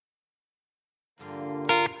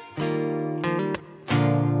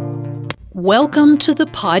Welcome to the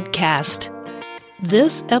podcast.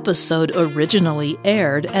 This episode originally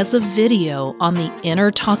aired as a video on the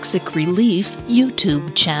Inner Toxic Relief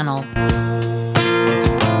YouTube channel.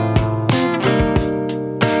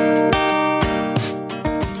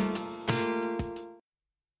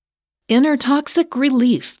 Inner Toxic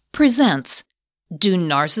Relief presents, Do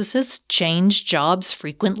Narcissists Change Jobs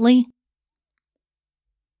Frequently?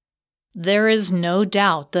 There is no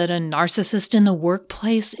doubt that a narcissist in the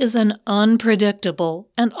workplace is an unpredictable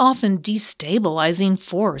and often destabilizing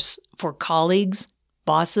force for colleagues,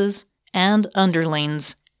 bosses, and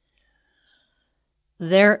underlings.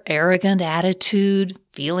 Their arrogant attitude,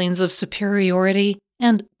 feelings of superiority,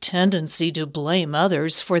 and tendency to blame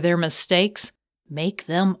others for their mistakes make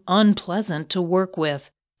them unpleasant to work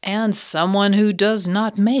with, and someone who does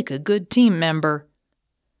not make a good team member.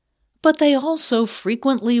 But they also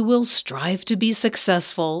frequently will strive to be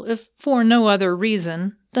successful, if for no other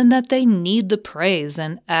reason than that they need the praise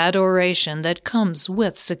and adoration that comes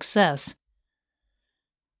with success.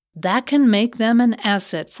 That can make them an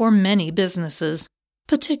asset for many businesses,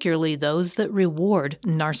 particularly those that reward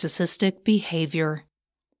narcissistic behavior.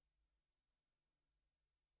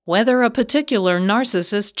 Whether a particular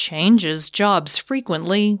narcissist changes jobs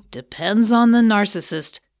frequently depends on the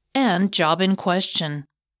narcissist and job in question.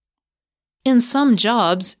 In some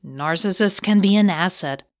jobs, narcissists can be an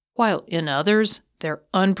asset, while in others, their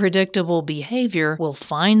unpredictable behavior will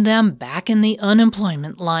find them back in the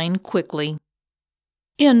unemployment line quickly.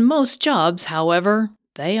 In most jobs, however,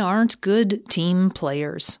 they aren't good team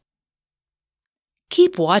players.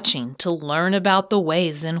 Keep watching to learn about the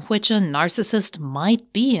ways in which a narcissist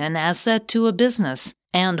might be an asset to a business,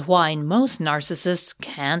 and why most narcissists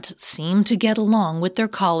can't seem to get along with their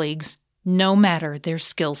colleagues, no matter their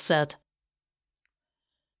skill set.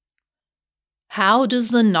 How does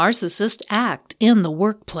the narcissist act in the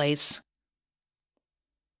workplace?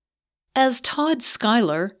 As Todd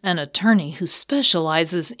Schuyler, an attorney who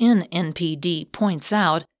specializes in NPD, points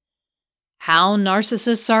out, how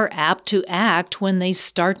narcissists are apt to act when they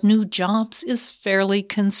start new jobs is fairly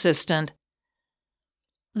consistent.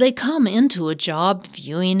 They come into a job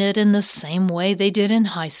viewing it in the same way they did in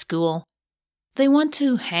high school. They want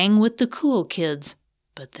to hang with the cool kids,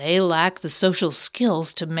 but they lack the social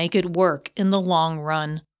skills to make it work in the long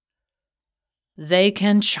run. They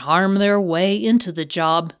can charm their way into the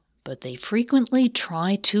job, but they frequently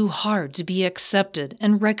try too hard to be accepted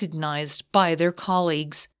and recognized by their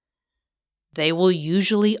colleagues. They will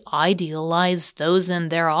usually idealize those in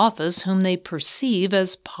their office whom they perceive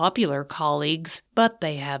as popular colleagues, but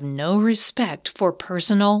they have no respect for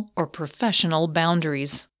personal or professional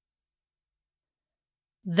boundaries.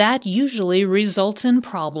 That usually results in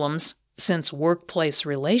problems, since workplace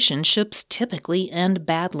relationships typically end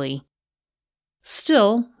badly.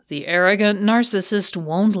 Still, the arrogant narcissist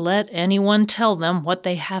won't let anyone tell them what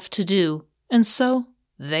they have to do, and so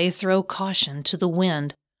they throw caution to the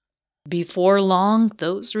wind. Before long,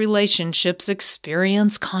 those relationships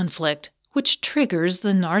experience conflict, which triggers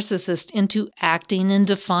the narcissist into acting in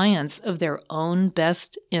defiance of their own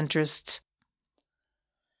best interests.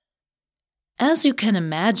 As you can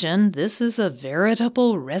imagine, this is a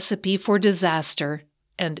veritable recipe for disaster,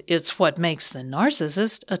 and it's what makes the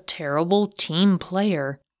narcissist a terrible team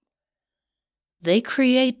player. They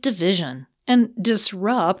create division and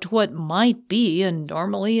disrupt what might be a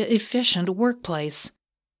normally efficient workplace.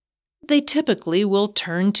 They typically will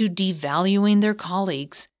turn to devaluing their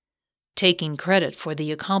colleagues, taking credit for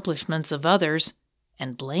the accomplishments of others,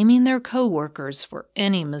 and blaming their coworkers for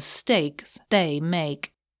any mistakes they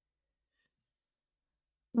make.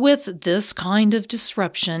 With this kind of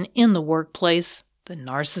disruption in the workplace, the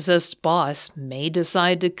narcissist boss may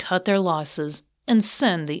decide to cut their losses and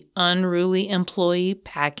send the unruly employee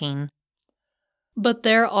packing. But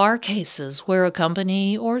there are cases where a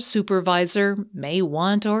company or supervisor may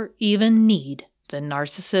want or even need the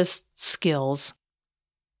narcissist's skills.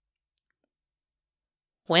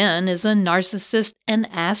 When is a narcissist an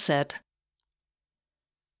asset?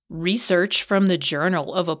 Research from the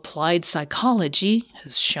Journal of Applied Psychology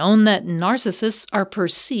has shown that narcissists are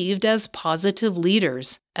perceived as positive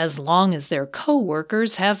leaders as long as their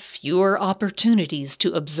coworkers have fewer opportunities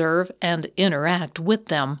to observe and interact with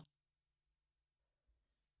them.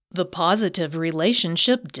 The positive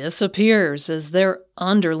relationship disappears as their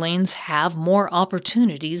underlings have more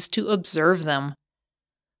opportunities to observe them.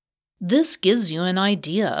 This gives you an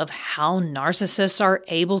idea of how narcissists are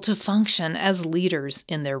able to function as leaders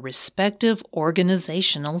in their respective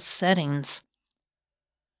organizational settings.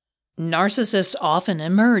 Narcissists often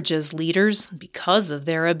emerge as leaders because of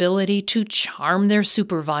their ability to charm their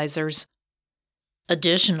supervisors.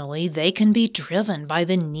 Additionally, they can be driven by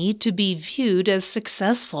the need to be viewed as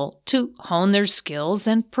successful, to hone their skills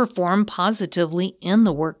and perform positively in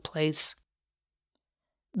the workplace.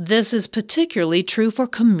 This is particularly true for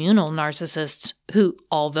communal narcissists who,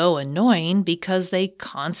 although annoying because they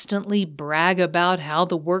constantly brag about how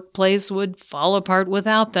the workplace would fall apart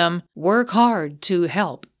without them, work hard to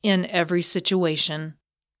help in every situation.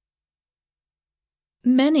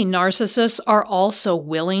 Many narcissists are also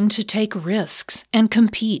willing to take risks and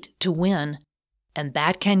compete to win, and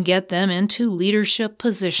that can get them into leadership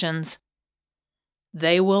positions.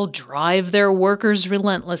 They will drive their workers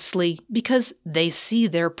relentlessly because they see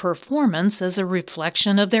their performance as a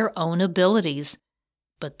reflection of their own abilities.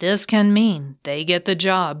 But this can mean they get the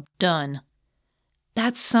job done.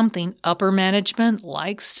 That's something upper management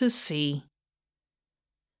likes to see.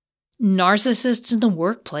 Narcissists in the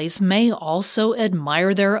workplace may also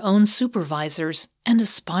admire their own supervisors and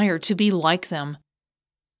aspire to be like them.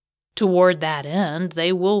 Toward that end,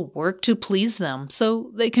 they will work to please them so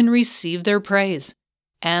they can receive their praise.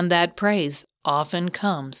 And that praise often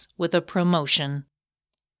comes with a promotion.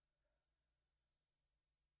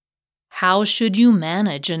 How should you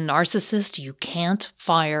manage a narcissist you can't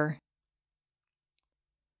fire?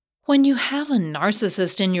 When you have a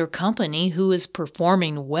narcissist in your company who is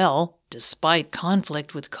performing well despite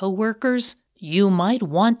conflict with coworkers, you might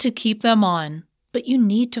want to keep them on, but you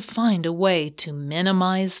need to find a way to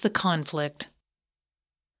minimize the conflict.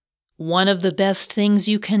 One of the best things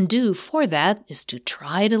you can do for that is to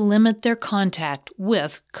try to limit their contact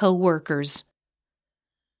with coworkers.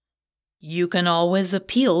 You can always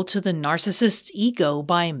appeal to the narcissist's ego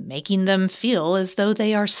by making them feel as though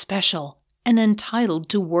they are special and entitled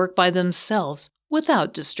to work by themselves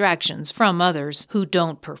without distractions from others who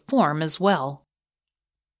don't perform as well.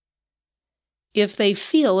 If they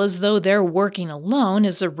feel as though their working alone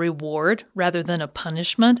is a reward rather than a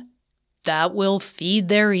punishment, that will feed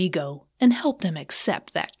their ego and help them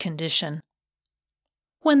accept that condition.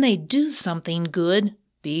 When they do something good,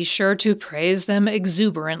 be sure to praise them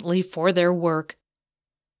exuberantly for their work.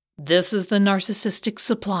 This is the narcissistic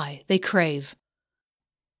supply they crave.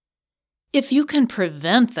 If you can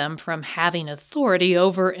prevent them from having authority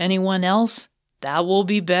over anyone else, that will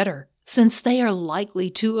be better, since they are likely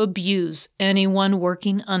to abuse anyone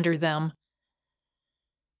working under them.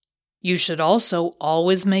 You should also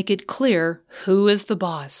always make it clear who is the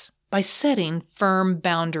boss by setting firm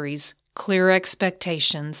boundaries, clear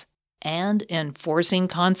expectations, and enforcing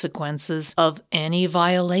consequences of any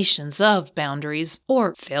violations of boundaries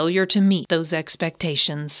or failure to meet those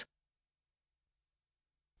expectations.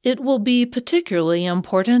 It will be particularly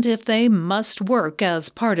important if they must work as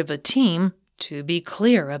part of a team to be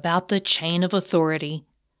clear about the chain of authority.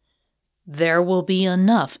 There will be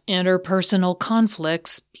enough interpersonal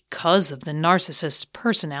conflicts because of the narcissist's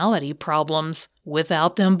personality problems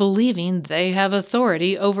without them believing they have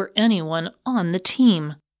authority over anyone on the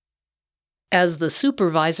team. As the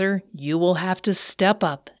supervisor, you will have to step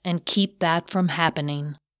up and keep that from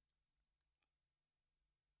happening.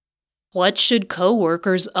 What should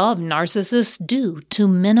coworkers of narcissists do to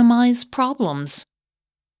minimize problems?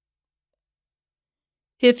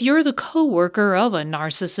 If you're the coworker of a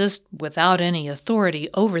narcissist without any authority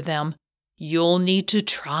over them, you'll need to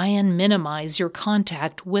try and minimize your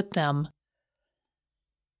contact with them.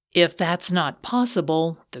 If that's not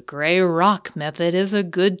possible, the gray rock method is a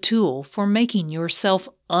good tool for making yourself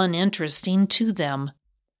uninteresting to them.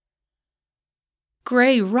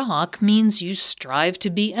 Gray rock means you strive to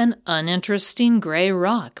be an uninteresting gray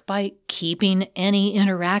rock by keeping any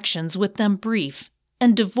interactions with them brief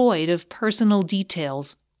and devoid of personal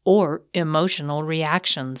details or emotional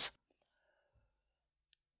reactions.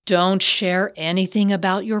 Don't share anything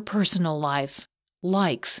about your personal life,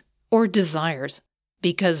 likes, or desires,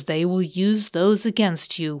 because they will use those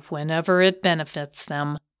against you whenever it benefits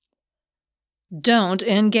them. Don't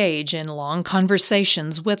engage in long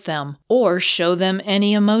conversations with them or show them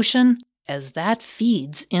any emotion, as that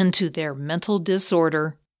feeds into their mental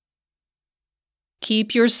disorder.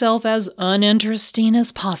 Keep yourself as uninteresting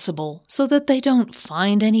as possible so that they don't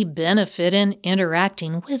find any benefit in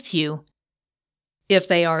interacting with you. If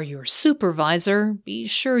they are your supervisor, be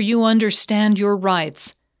sure you understand your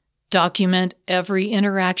rights. Document every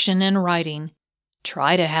interaction in writing.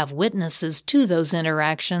 Try to have witnesses to those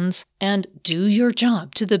interactions and do your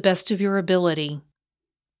job to the best of your ability.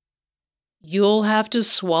 You'll have to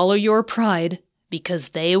swallow your pride because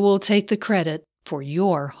they will take the credit for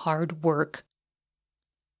your hard work.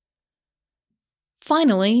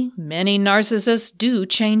 Finally, many narcissists do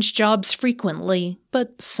change jobs frequently,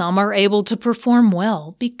 but some are able to perform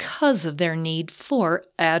well because of their need for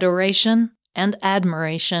adoration and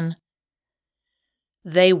admiration.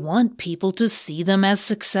 They want people to see them as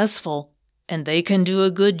successful, and they can do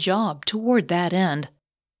a good job toward that end.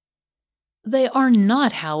 They are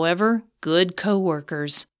not, however, good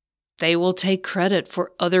coworkers. They will take credit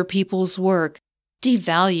for other people's work,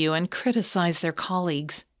 devalue and criticize their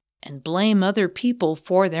colleagues, and blame other people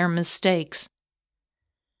for their mistakes.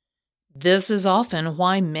 This is often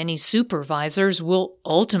why many supervisors will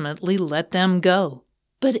ultimately let them go.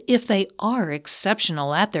 But if they are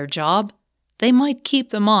exceptional at their job, they might keep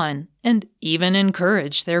them on and even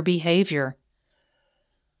encourage their behavior.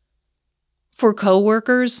 For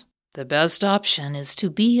coworkers, the best option is to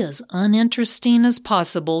be as uninteresting as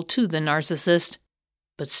possible to the narcissist,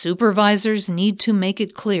 but supervisors need to make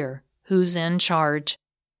it clear who's in charge.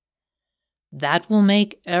 That will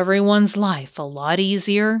make everyone's life a lot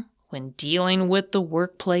easier when dealing with the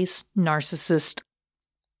workplace narcissist.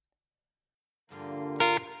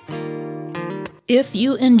 If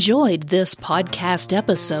you enjoyed this podcast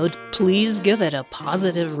episode, please give it a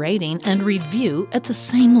positive rating and review at the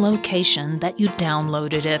same location that you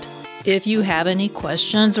downloaded it. If you have any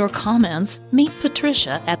questions or comments, meet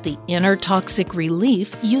Patricia at the Inner Toxic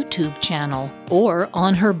Relief YouTube channel or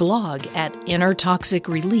on her blog at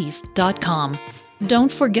innertoxicrelief.com.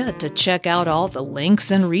 Don't forget to check out all the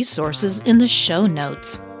links and resources in the show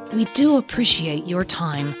notes. We do appreciate your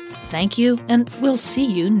time. Thank you, and we'll see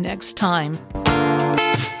you next time.